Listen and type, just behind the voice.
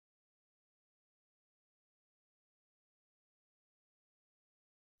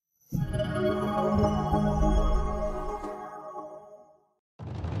We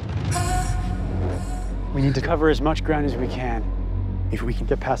need to cover as much ground as we can. If we can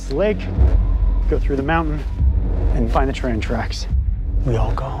get past the lake, go through the mountain, and find the train tracks, we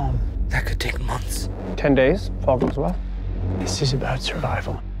all go home. That could take months. 10 days, if all goes well. This is about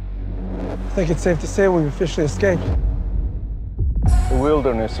survival. I think it's safe to say we've officially escaped. The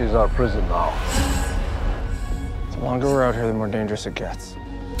wilderness is our prison now. The longer we're out here, the more dangerous it gets.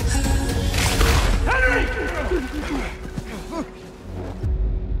 Henry!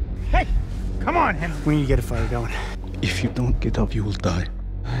 Hey, come on, Henry. We need to get a fire going. If you don't get up, you will die.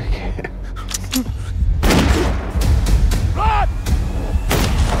 I can't. Run!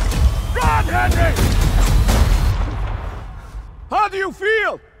 Run, Henry! How do you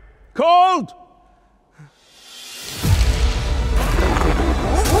feel? Cold?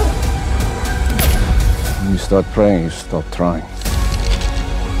 When you start praying, you stop trying.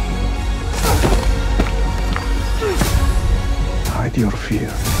 Hide your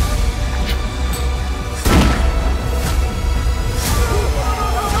fear.